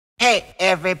Hey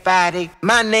everybody,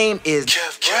 my name is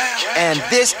and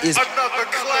this is another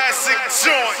classic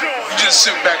joint. You just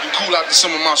sit back and cool out to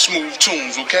some of my smooth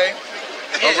tunes, okay?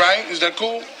 Yeah. All right, is that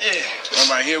cool? Yeah. All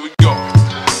right, here we go.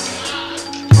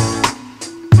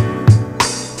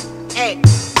 Hey.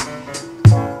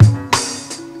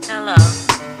 Hello.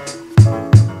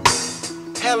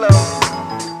 Hello.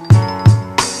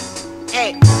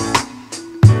 Hey.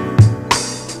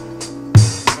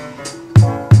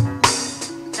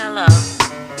 Hello.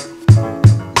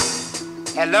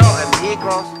 Hello,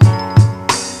 amigos.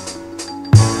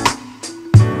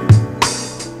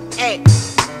 Hey.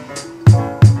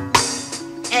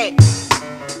 Hey.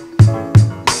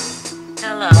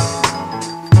 Hello.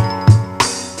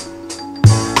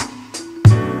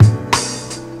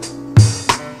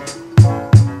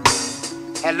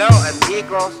 Hello,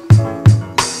 amigos.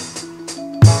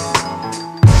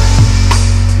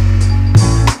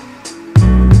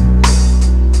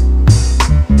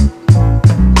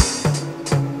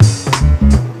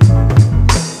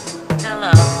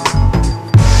 Hello.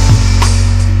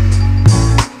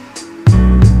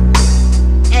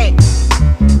 Hey.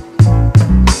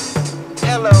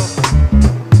 Hello.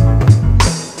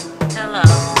 Hello.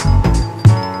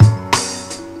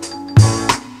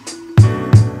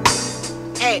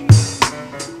 Hey.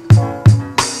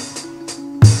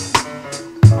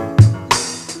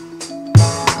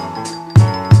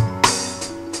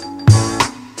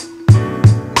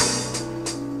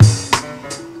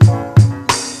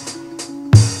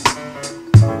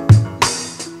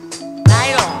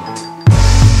 Light on.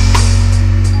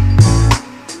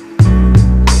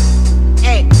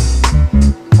 Hey.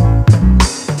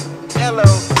 Hello.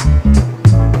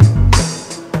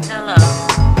 Hello.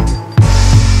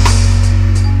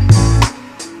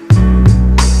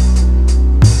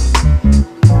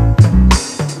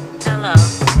 Hello.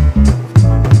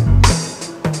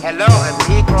 Hello,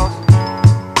 amigos.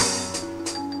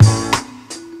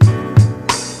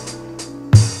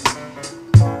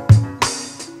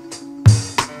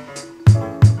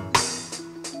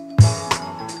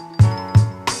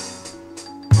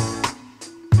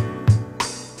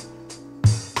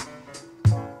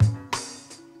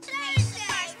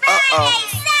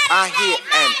 I hear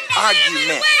an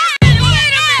argument.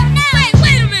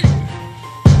 Wait a minute.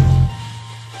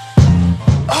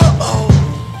 Uh-oh.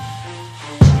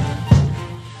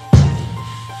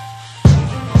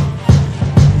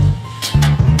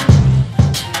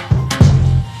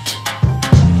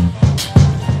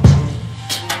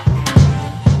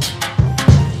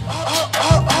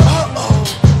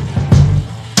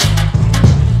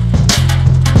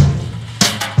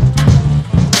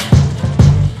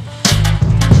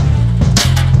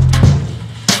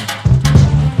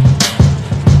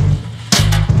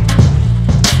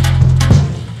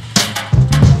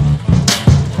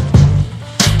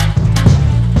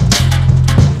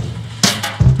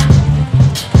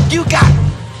 You got it.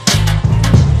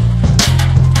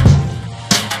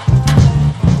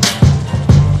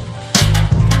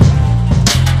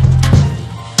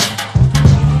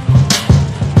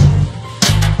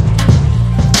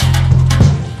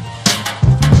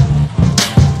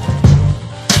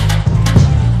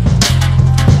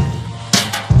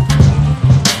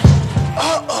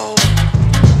 Uh-oh.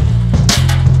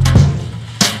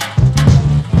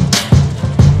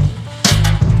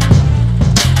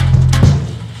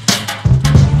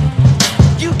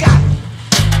 You got it.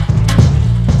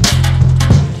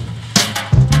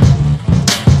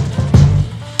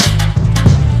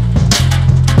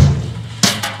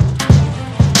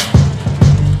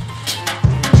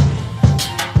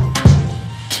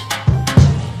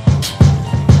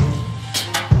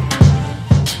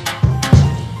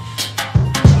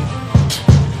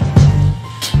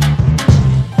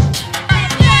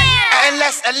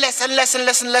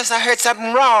 Unless I heard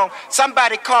something wrong.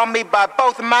 Somebody called me by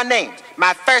both of my names.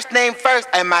 My first name first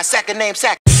and my second name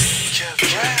second.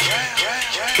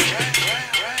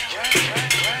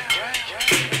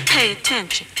 Pay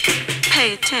attention.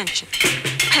 Pay attention.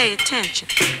 Pay attention.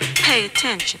 Pay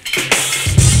attention.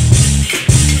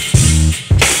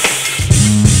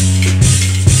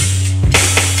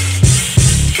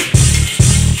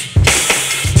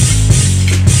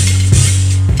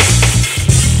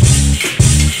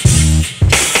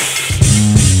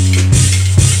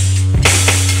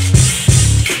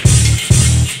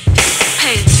 Pay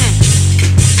attention.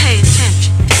 Pay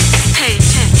attention. Pay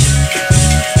attention.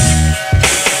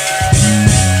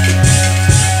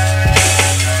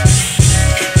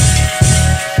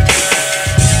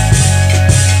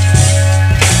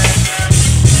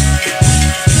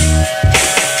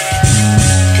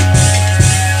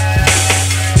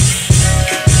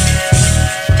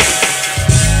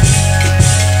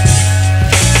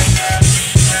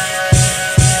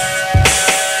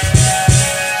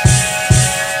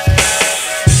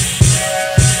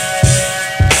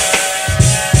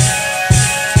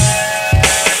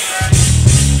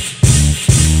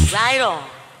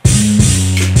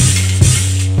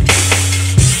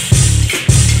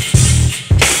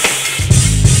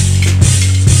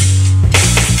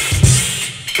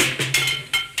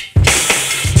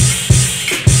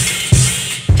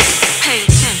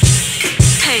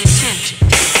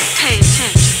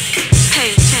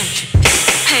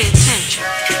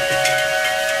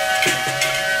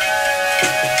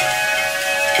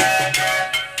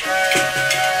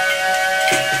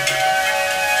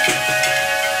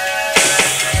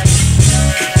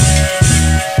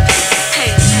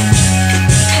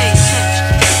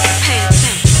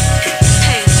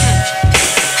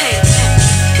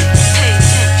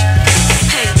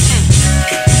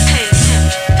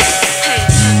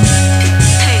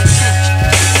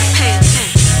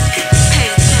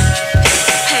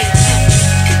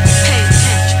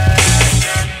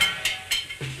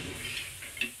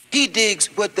 He digs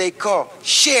what they call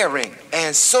sharing,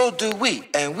 and so do we,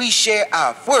 and we share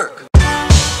our work.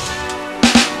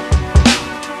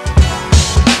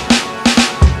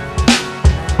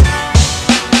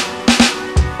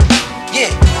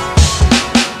 Yeah.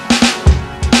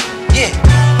 Yeah.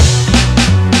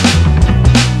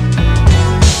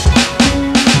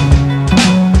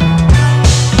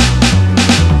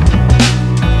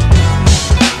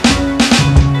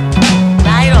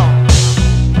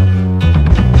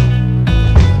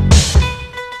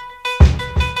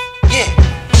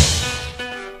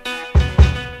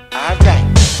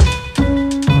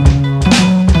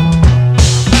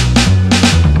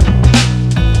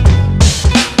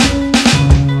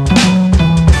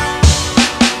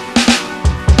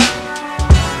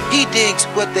 Digs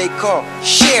what they call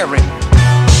sharing.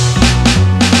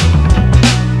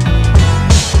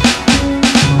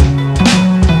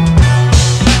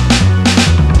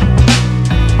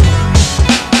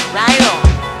 Right on.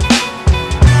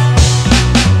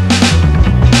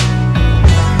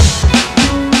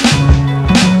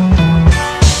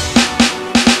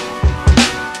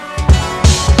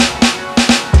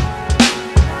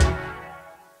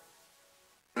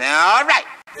 Now, all right.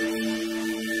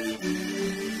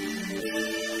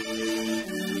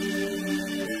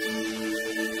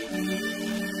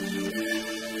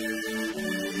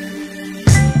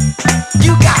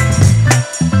 You got it.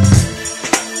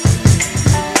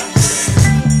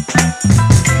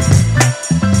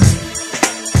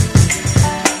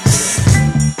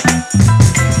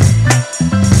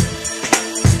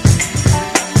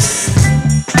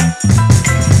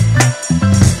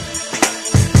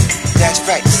 That's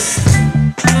right.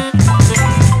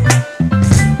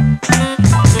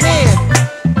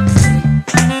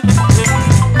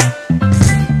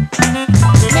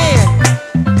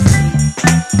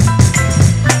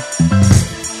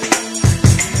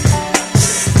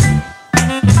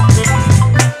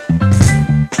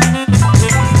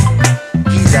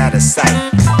 Out of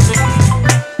sight.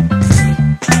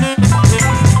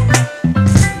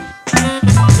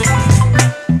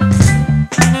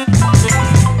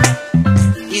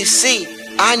 You see,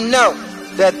 I know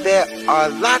that there are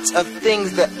lots of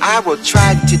things that I will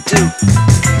try to do.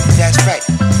 That's right.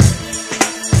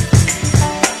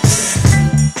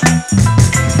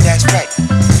 That's right.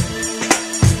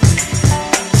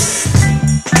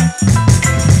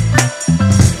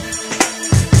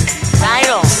 Right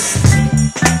on.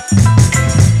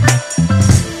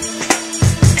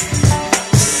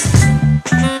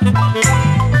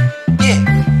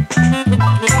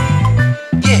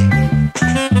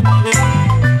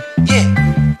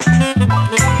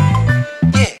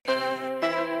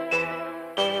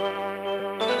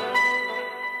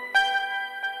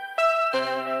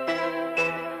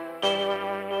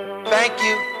 Thank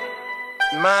you,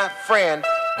 my friend.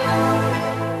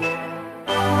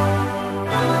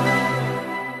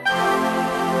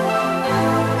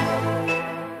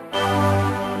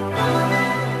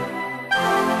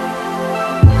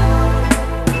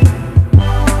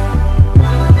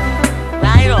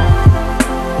 Right on.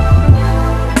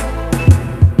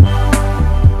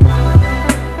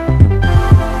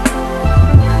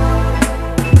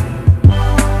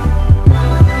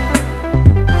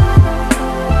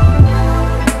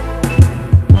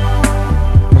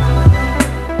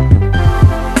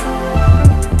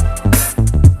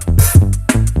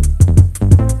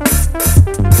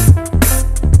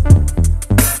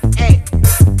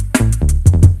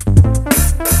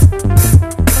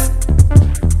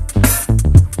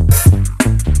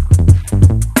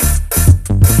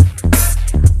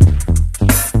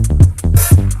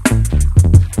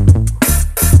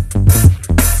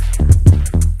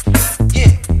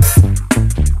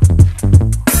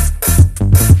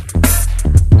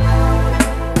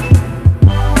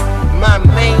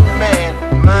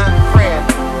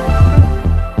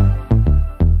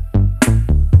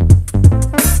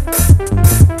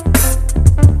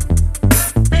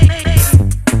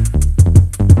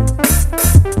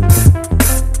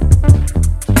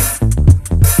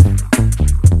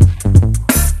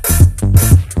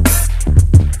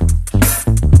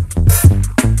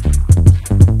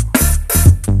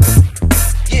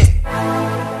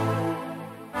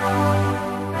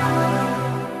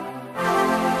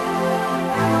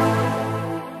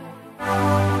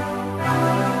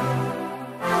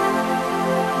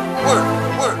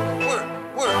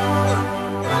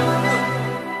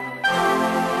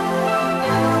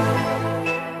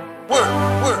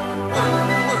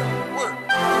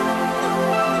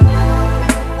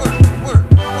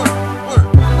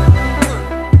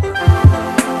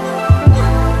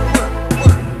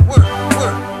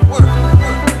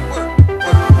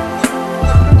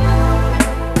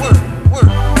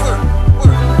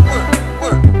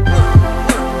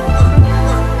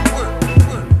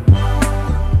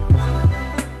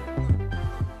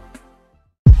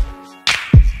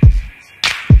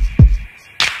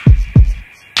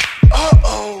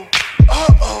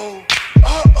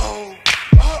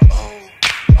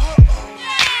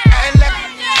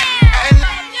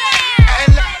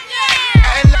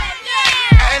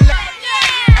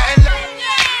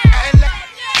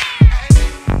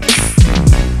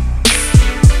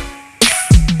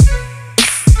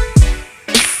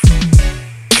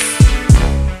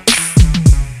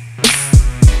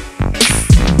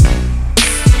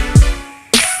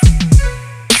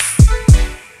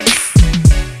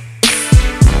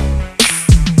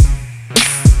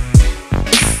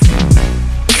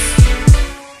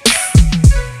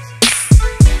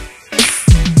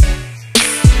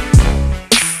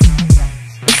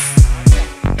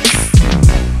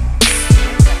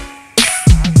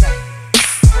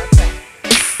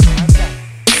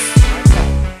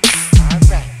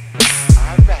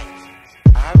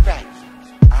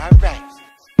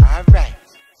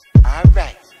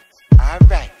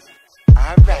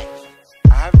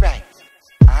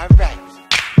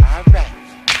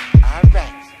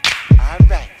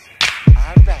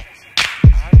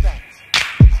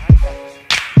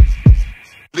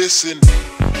 Listen.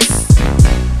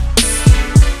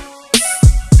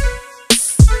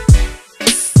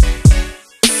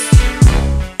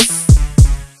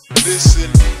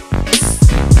 Listen.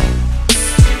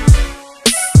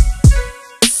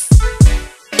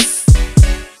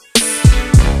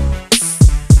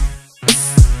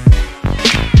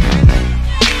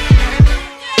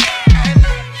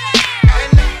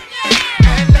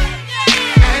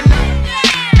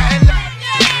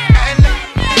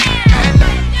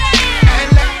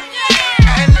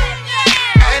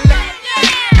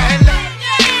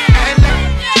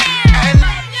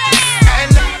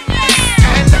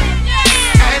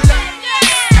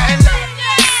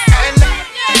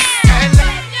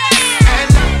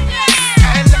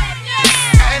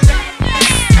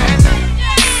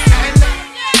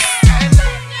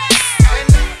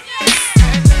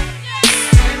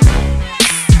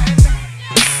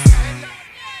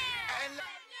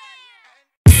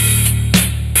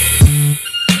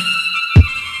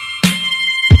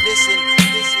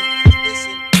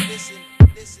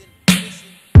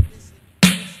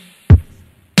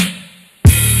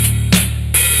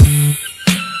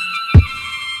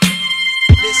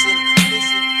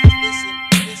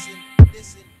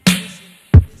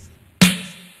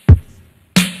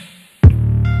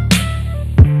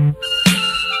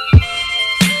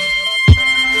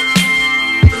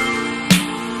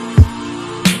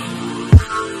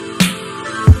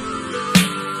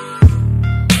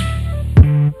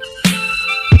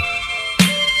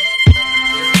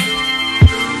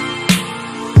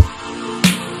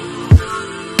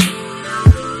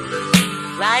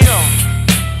 Right on.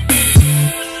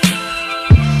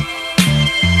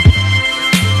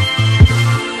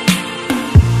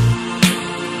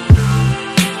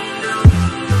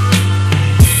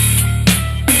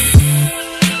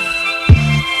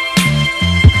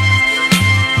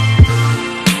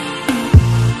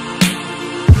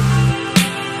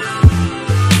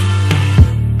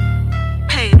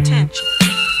 Pay attention.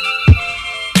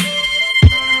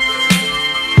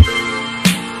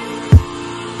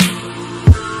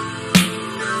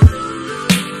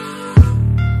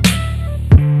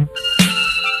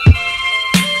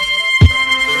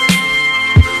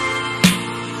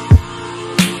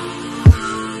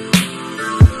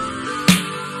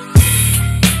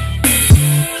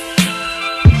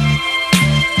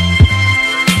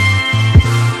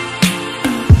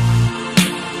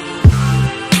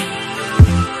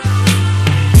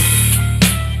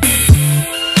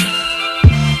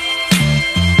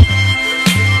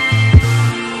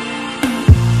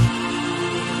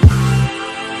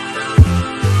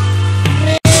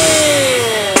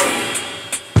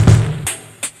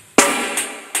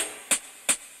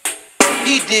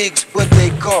 He digs what they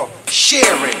call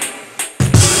sharing,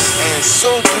 and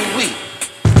so do we.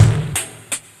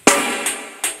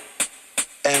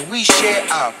 And we share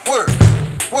our work,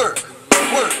 work,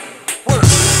 work, work, work,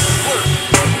 work,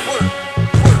 work, work,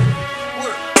 work,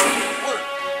 work,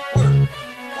 work, work.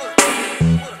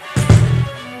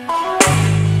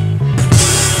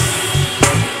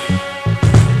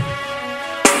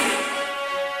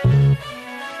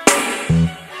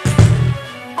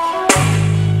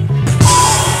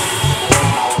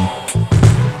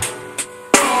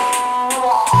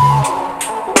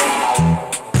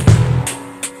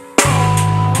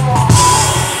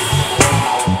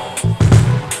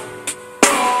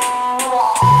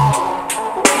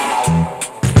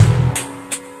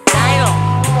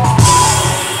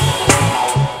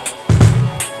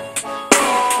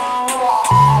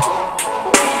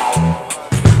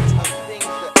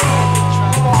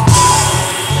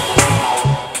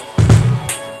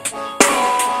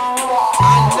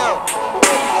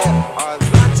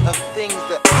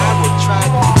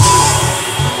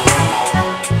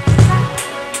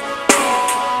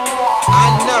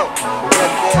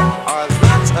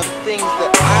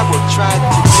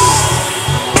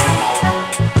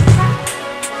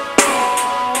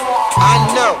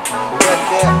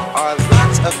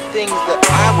 Things that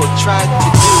I will try to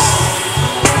do.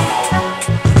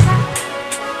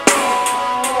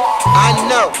 I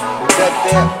know that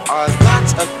there are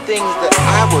lots of things that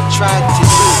I will try to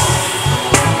do.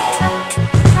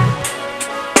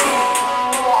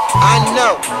 I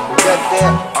know that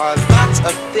there are lots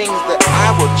of things that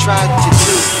I will try to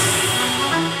do.